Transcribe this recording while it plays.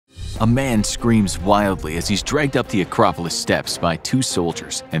A man screams wildly as he's dragged up the Acropolis steps by two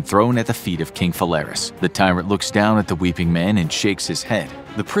soldiers and thrown at the feet of King Phalaris. The tyrant looks down at the weeping man and shakes his head.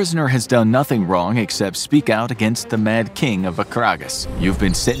 The prisoner has done nothing wrong except speak out against the mad king of Akragas. You've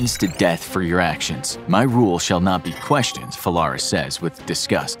been sentenced to death for your actions. My rule shall not be questioned, Phalaris says with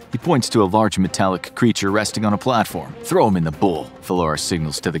disgust. He points to a large metallic creature resting on a platform. Throw him in the bull, Phalaris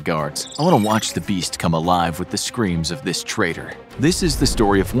signals to the guards. I want to watch the beast come alive with the screams of this traitor. This is the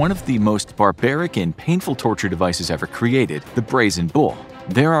story of one of the most barbaric and painful torture devices ever created, the Brazen Bull.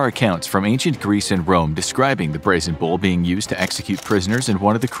 There are accounts from ancient Greece and Rome describing the Brazen Bull being used to execute prisoners in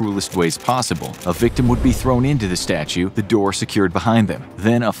one of the cruelest ways possible. A victim would be thrown into the statue, the door secured behind them.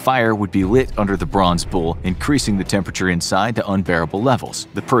 Then a fire would be lit under the bronze bull, increasing the temperature inside to unbearable levels.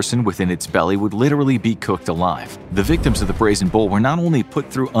 The person within its belly would literally be cooked alive. The victims of the Brazen Bull were not only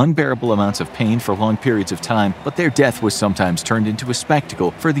put through unbearable amounts of pain for long periods of time, but their death was sometimes turned into a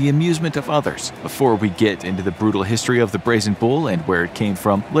spectacle for the amusement of others. Before we get into the brutal history of the Brazen Bull and where it came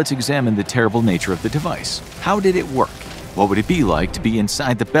from, let's examine the terrible nature of the device. How did it work? What would it be like to be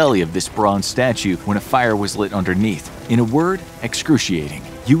inside the belly of this bronze statue when a fire was lit underneath? In a word, excruciating.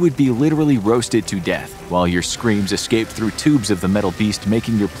 You would be literally roasted to death, while your screams escaped through tubes of the metal beast,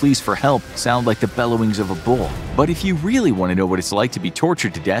 making your pleas for help sound like the bellowings of a bull. But if you really want to know what it's like to be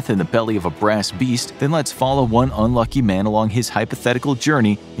tortured to death in the belly of a brass beast, then let's follow one unlucky man along his hypothetical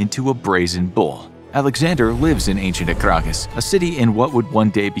journey into a brazen bull. Alexander lives in ancient Akragas, a city in what would one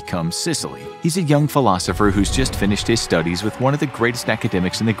day become Sicily. He's a young philosopher who's just finished his studies with one of the greatest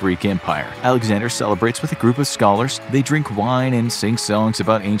academics in the Greek Empire. Alexander celebrates with a group of scholars. They drink wine and sing songs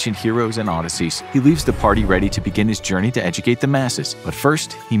about ancient heroes and odysseys. He leaves the party ready to begin his journey to educate the masses. But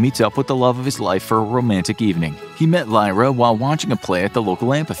first, he meets up with the love of his life for a romantic evening. He met Lyra while watching a play at the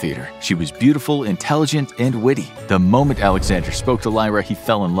local amphitheater. She was beautiful, intelligent, and witty. The moment Alexander spoke to Lyra, he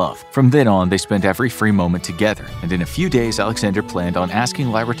fell in love. From then on, they spent every free moment together, and in a few days, Alexander planned on asking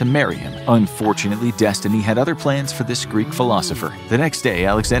Lyra to marry him. Unfortunately, destiny had other plans for this Greek philosopher. The next day,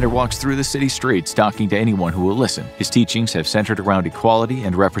 Alexander walks through the city streets talking to anyone who will listen. His teachings have centered around equality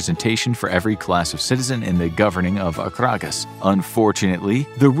and representation for every class of citizen in the governing of Akragas. Unfortunately,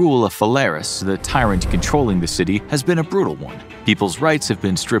 the rule of Phalaris, the tyrant controlling the city, has been a brutal one. People's rights have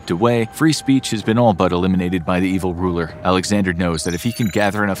been stripped away, free speech has been all but eliminated by the evil ruler. Alexander knows that if he can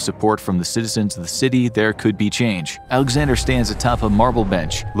gather enough support from the citizens of the city, there could be change. Alexander stands atop a marble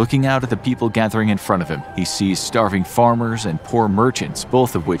bench, looking out at the people gathering in front of him. He sees starving farmers and poor merchants,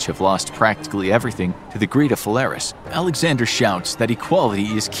 both of which have lost practically everything to the greed of Phalaris. Alexander shouts that equality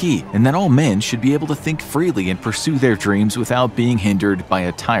is key, and that all men should be able to think freely and pursue their dreams without being hindered by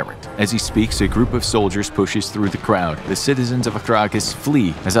a tyrant. As he speaks, a group of soldiers pushes through the crowd. The citizens of Akragas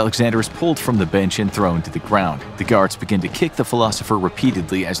flee as Alexander is pulled from the bench and thrown to the ground. The guards begin to kick the philosopher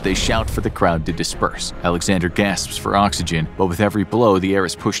repeatedly as they shout for the crowd to disperse. Alexander gasps for oxygen, but with every blow, the air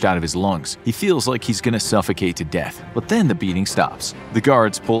is pushed out of his lungs. He feels like he's gonna suffocate to death, but then the beating stops. The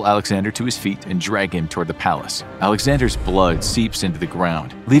guards pull Alexander to his feet and drag him toward the palace. Alexander's blood seeps into the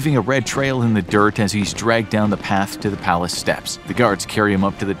ground, leaving a red trail in the dirt as he's dragged down the path to the palace steps. The guards carry him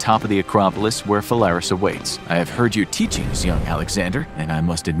up to the top of the Acropolis where Phalaris awaits. I have heard your teachings, young Alexander, and I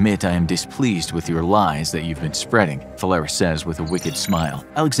must admit I am displeased with your lies that you've been spreading, Phalaris says with a wicked smile.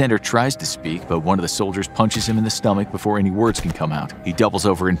 Alexander tries to speak, but one of the soldiers punches him in the stomach before any words can come out. He doubles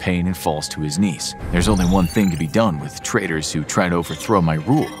over in pain and falls to his knees. There's only one thing to be done with traitors who try to overthrow my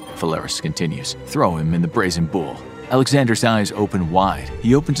rule, Phalaris continues. Throw him in the Brazen Bull. Alexander's eyes open wide.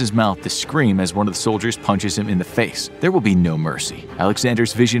 He opens his mouth to scream as one of the soldiers punches him in the face. There will be no mercy.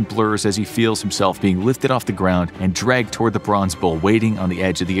 Alexander's vision blurs as he feels himself being lifted off the ground and dragged toward the bronze bull waiting on the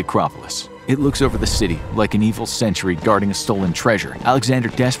edge of the Acropolis. It looks over the city, like an evil sentry guarding a stolen treasure. Alexander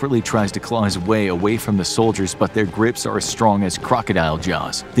desperately tries to claw his way away from the soldiers, but their grips are as strong as crocodile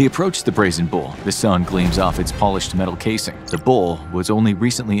jaws. They approach the Brazen Bull. The sun gleams off its polished metal casing. The bull was only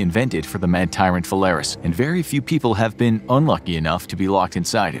recently invented for the mad tyrant Phalaris, and very few people have been unlucky enough to be locked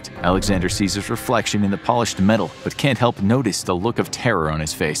inside it. Alexander sees his reflection in the polished metal, but can't help notice the look of terror on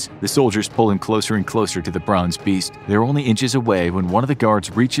his face. The soldiers pull him closer and closer to the bronze beast. They're only inches away when one of the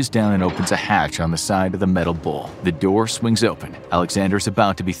guards reaches down and opens a hatch on the side of the metal bull. The door swings open. Alexander is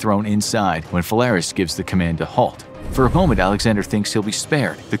about to be thrown inside when Phalaris gives the command to halt. For a moment, Alexander thinks he'll be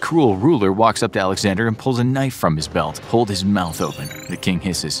spared. The cruel ruler walks up to Alexander and pulls a knife from his belt. Hold his mouth open, the king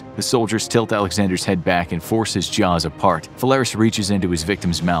hisses. The soldiers tilt Alexander's head back and force his jaws apart. Phalaris reaches into his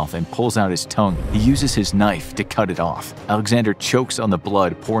victim's mouth and pulls out his tongue. He uses his knife to cut it off. Alexander chokes on the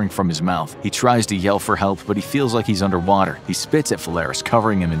blood pouring from his mouth. He tries to yell for help, but he feels like he's underwater. He spits at Phalaris,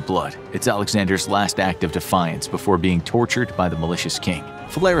 covering him in blood. It's Alexander's last act of defiance before being tortured by the malicious king.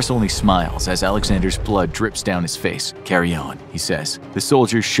 Phalaris only smiles as Alexander's blood drips down his face. "Carry on," he says. The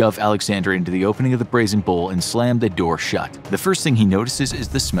soldiers shove Alexander into the opening of the Brazen Bull and slam the door shut. The first thing he notices is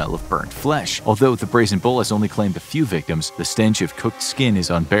the smell of burnt flesh. Although the Brazen Bull has only claimed a few victims, the stench of cooked skin is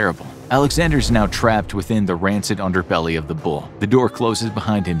unbearable. Alexander is now trapped within the rancid underbelly of the bull. The door closes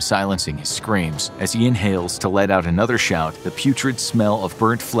behind him, silencing his screams. As he inhales to let out another shout, the putrid smell of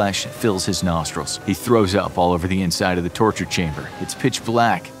burnt flesh fills his nostrils. He throws up all over the inside of the torture chamber. It's pitch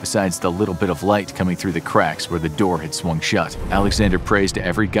black, besides the little bit of light coming through the cracks where the door had swung shut. Alexander prays to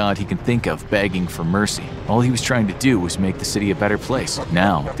every god he can think of, begging for mercy. All he was trying to do was make the city a better place.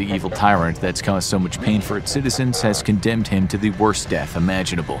 Now, the evil tyrant that's caused so much pain for its citizens has condemned him to the worst death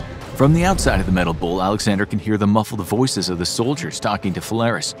imaginable. From the outside of the metal bull, Alexander can hear the muffled voices of the soldiers talking to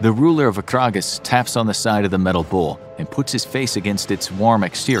Phalaris. The ruler of Akragas taps on the side of the metal bull and puts his face against its warm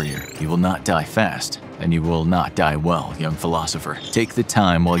exterior. "You will not die fast, and you will not die well, young philosopher. Take the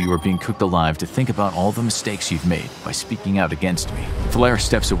time while you are being cooked alive to think about all the mistakes you've made by speaking out against me." Phalaris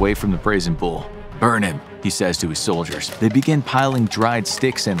steps away from the Brazen Bull. "Burn him," he says to his soldiers. They begin piling dried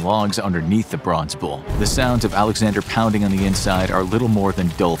sticks and logs underneath the bronze bull. The sounds of Alexander pounding on the inside are little more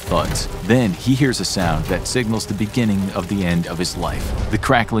than dull thuds. Then he hears a sound that signals the beginning of the end of his life. The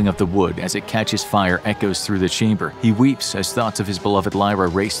crackling of the wood as it catches fire echoes through the chamber. He weeps as thoughts of his beloved Lyra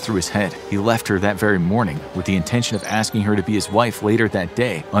race through his head. He left her that very morning with the intention of asking her to be his wife later that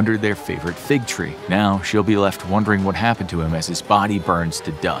day under their favorite fig tree. Now she'll be left wondering what happened to him as his body burns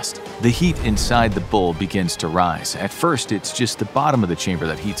to dust. The heat inside the bull begins to rise. At first, it's just the bottom of the chamber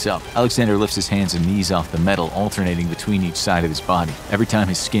that heats up. Alexander lifts his hands and knees off the metal, alternating between each side of his body. Every time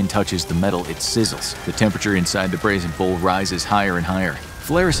his skin touches the metal, it sizzles. The temperature inside the Brazen Bull rises higher and higher.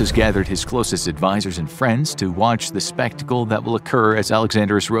 Phalaris has gathered his closest advisors and friends to watch the spectacle that will occur as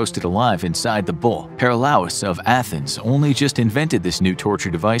Alexander is roasted alive inside the bull. Paralaus of Athens only just invented this new torture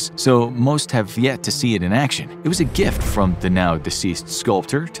device, so most have yet to see it in action. It was a gift from the now deceased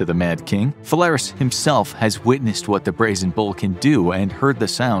sculptor to the Mad King. Phalaris himself has witnessed what the Brazen Bull can do and heard the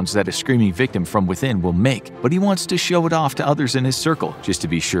sounds that a screaming victim from within will make, but he wants to show it off to others in his circle, just to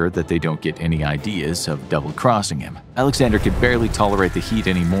be sure that they don't get any ideas of double-crossing him. Alexander could barely tolerate the heat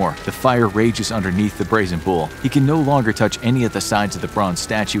anymore. The fire rages underneath the Brazen Bull. He can no longer touch any of the sides of the bronze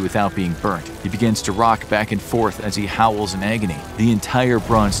statue without being burnt. He begins to rock back and forth as he howls in agony. The entire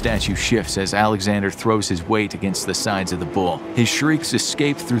bronze statue shifts as Alexander throws his weight against the sides of the bull. His shrieks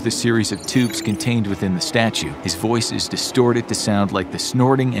escape through the series of tubes contained within the statue. His voice is distorted to sound like the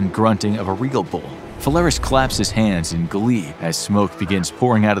snorting and grunting of a real bull. Phalaris claps his hands in glee as smoke begins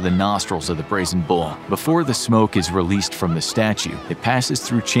pouring out of the nostrils of the Brazen Bull. Before the smoke is released from the statue, it passes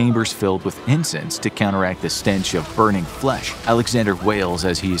through chambers filled with incense to counteract the stench of burning flesh. Alexander wails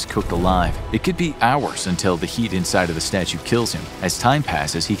as he is cooked alive. It could be hours until the heat inside of the statue kills him. As time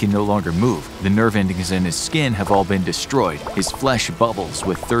passes, he can no longer move. The nerve endings in his skin have all been destroyed. His flesh bubbles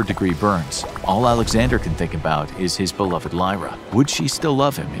with third-degree burns. All Alexander can think about is his beloved Lyra. Would she still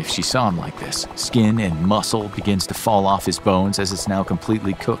love him if she saw him like this? Skin and muscle begins to fall off his bones as it's now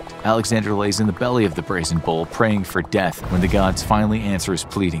completely cooked. Alexander lays in the belly of the Brazen Bull, praying for death when the gods finally answer his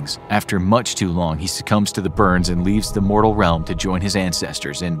pleadings. After much too long, he succumbs to the burns and leaves the mortal realm to join his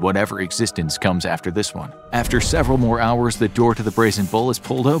ancestors in whatever existence comes after this one. After several more hours, the door to the Brazen Bull is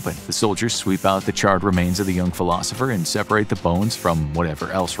pulled open. The soldiers sweep out the charred remains of the young philosopher and separate the bones from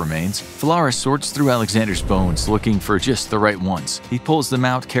whatever else remains. Phalaris sorts through Alexander's bones, looking for just the right ones. He pulls them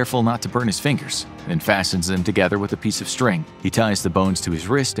out, careful not to burn his fingers, then fastens them together with a piece of string. He ties the bones to his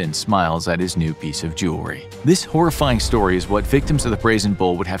wrist and smiles at his new piece of jewelry. This horrifying story is what victims of the Brazen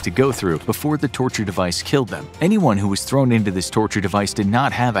Bull would have to go through before the torture device killed them. Anyone who was thrown into this torture device did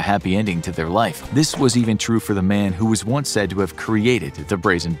not have a happy ending to their life. This was even true for the man who was once said to have created the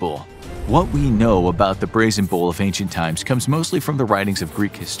Brazen Bull. What we know about the Brazen Bull of ancient times comes mostly from the writings of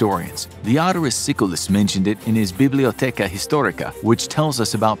Greek historians. Diodorus Siculus mentioned it in his Bibliotheca Historica, which tells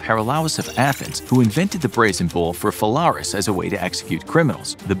us about Paralaus of Athens, who invented the Brazen Bull for Phalaris as a way to execute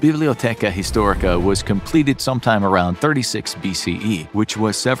criminals. The Bibliotheca Historica was completed sometime around 36 BCE, which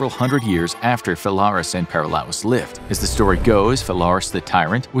was several hundred years after Phalaris and Paralaus lived. As the story goes, Phalaris the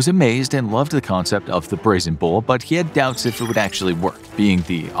tyrant was amazed and loved the concept of the Brazen Bull, but he had doubts if it would actually work. Being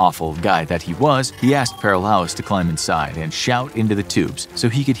the awful guy that he was, he asked Paralaus to climb inside and shout into the tubes so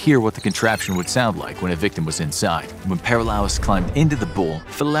he could hear what the contraption would sound like when a victim was inside. When Paralaus climbed into the bull,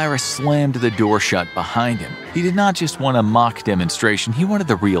 Phalaris slammed the door shut behind him. He did not just want a mock demonstration, he wanted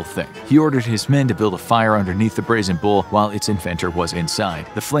the real thing. He ordered his men to build a fire underneath the Brazen Bull while its inventor was inside.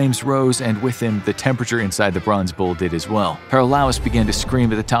 The flames rose, and with them, the temperature inside the Bronze Bull did as well. Paralaus began to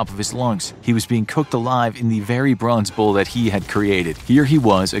scream at the top of his lungs. He was being cooked alive in the very Bronze Bull that he had created. Here he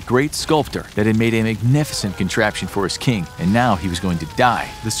was, a great sculptor that had made a magnificent contraption for his king, and now he was going to die.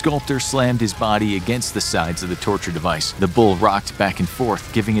 The sculptor slammed his body against the sides of the torture device. The bull rocked back and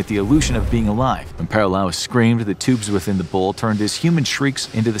forth, giving it the illusion of being alive. When Paralaus screamed, the tubes within the bull turned his human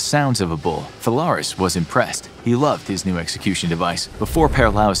shrieks into the sounds of a bull. Phalaris was impressed. He loved his new execution device. Before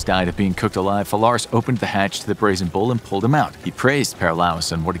Paralaus died of being cooked alive, Phalaris opened the hatch to the Brazen Bull and pulled him out. He praised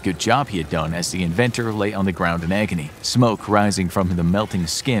Paralaus on what a good job he had done as the inventor lay on the ground in agony, smoke rising from the melting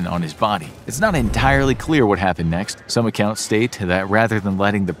skin on his body. It's not entirely clear what happened next. Some accounts state that rather than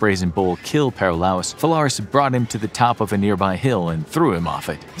letting the Brazen Bull kill Paralaus, Phalaris brought him to the top of a nearby hill and threw him off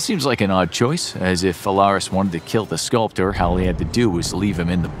it. It seems like an odd choice, as if Phalaris wanted to kill the sculptor, all he had to do was leave him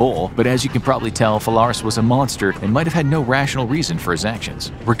in the bull. But as you can probably tell, Phalaris was a monster and might have had no rational reason for his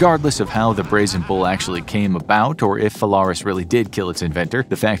actions. Regardless of how the Brazen Bull actually came about, or if Phalaris really did kill its inventor,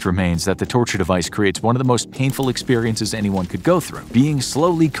 the fact remains that the torture device creates one of the most painful experiences anyone could go through. Being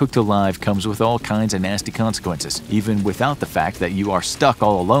slowly cooked alive comes with all kinds of nasty consequences, even without the fact that you are stuck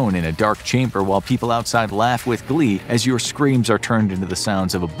all alone in a dark chamber while people outside laugh with glee as your screams are turned into the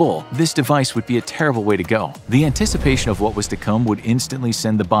sounds of a bull. This device would be a terrible way to go. The anticipation of what was to come would instantly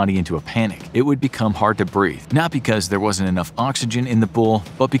send the body into a panic. It would become hard to breathe, not because there wasn't enough oxygen in the bull,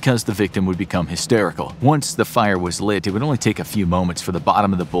 but because the victim would become hysterical. Once the fire was lit, it would only take a few moments for the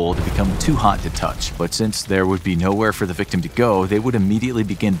bottom of the bull to become too hot to touch. But since there would be nowhere for the victim to go, they would immediately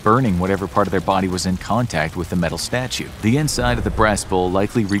begin burning whatever part of their body was in contact with the metal statue. The inside of the brass bull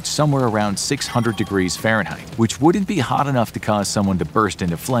likely reached somewhere around 600 degrees Fahrenheit, which wouldn't be hot enough to cause someone to burst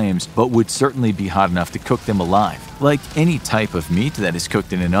into flames, but would certainly be hot enough to cook them alive. Like any type of meat that is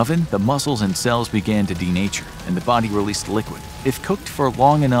cooked in an oven, the muscles and cells began to denature, and the body released liquid. If cooked for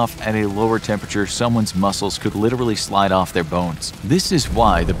long enough at a lower temperature, someone's muscles could literally slide off their bones. This is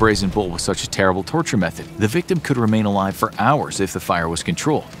why the Brazen Bull was such a terrible torture method. The victim could remain alive for hours if the fire was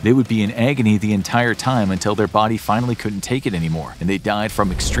controlled. They would be in agony the entire time until their body finally couldn't take it anymore, and they died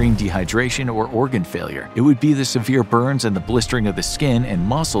from extreme dehydration or organ failure. It would be the severe burns and the blistering of the skin and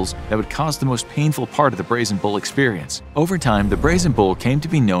muscles that would cause the most painful part of the Brazen Bull experience. Over time, the Brazen Bull came to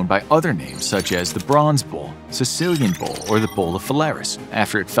be known by other names such as the Bronze Bull, Sicilian Bull, or the Bull of Phalaris.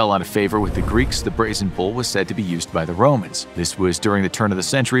 After it fell out of favor with the Greeks, the Brazen Bull was said to be used by the Romans. This was during the turn of the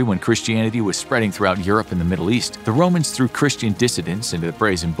century when Christianity was spreading throughout Europe and the Middle East. The Romans threw Christian dissidents into the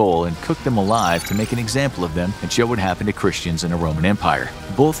Brazen Bull and cooked them alive to make an example of them and show what happened to Christians in a Roman Empire.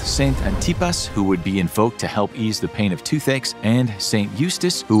 Both Saint Antipas, who would be invoked to help ease the pain of toothaches, and Saint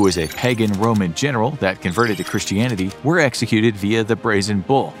Eustace, who was a pagan Roman general that converted to Christianity, were executed via the Brazen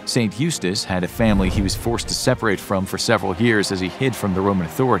Bull. Saint Eustace had a family he was forced to separate from for several years as he hid from the Roman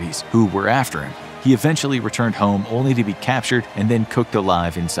authorities, who were after him. He eventually returned home only to be captured and then cooked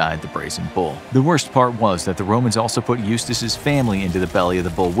alive inside the Brazen Bull. The worst part was that the Romans also put Eustace's family into the belly of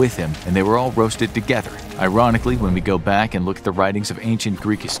the bull with him, and they were all roasted together. Ironically, when we go back and look at the writings of ancient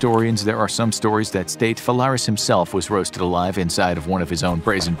Greek historians, there are some stories that state Phalaris himself was roasted alive inside of one of his own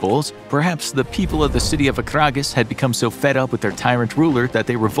Brazen Bulls. Perhaps the people of the city of Akragas had become so fed up with their tyrant ruler that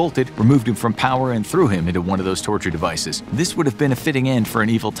they revolted, removed him from power, and threw him into one of those torture devices. This would have been a fitting end for an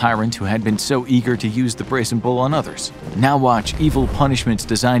evil tyrant who had been so eager to use the Brazen Bull on others. Now watch evil punishments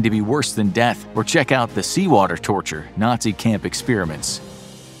designed to be worse than death, or check out the seawater torture, Nazi camp experiments.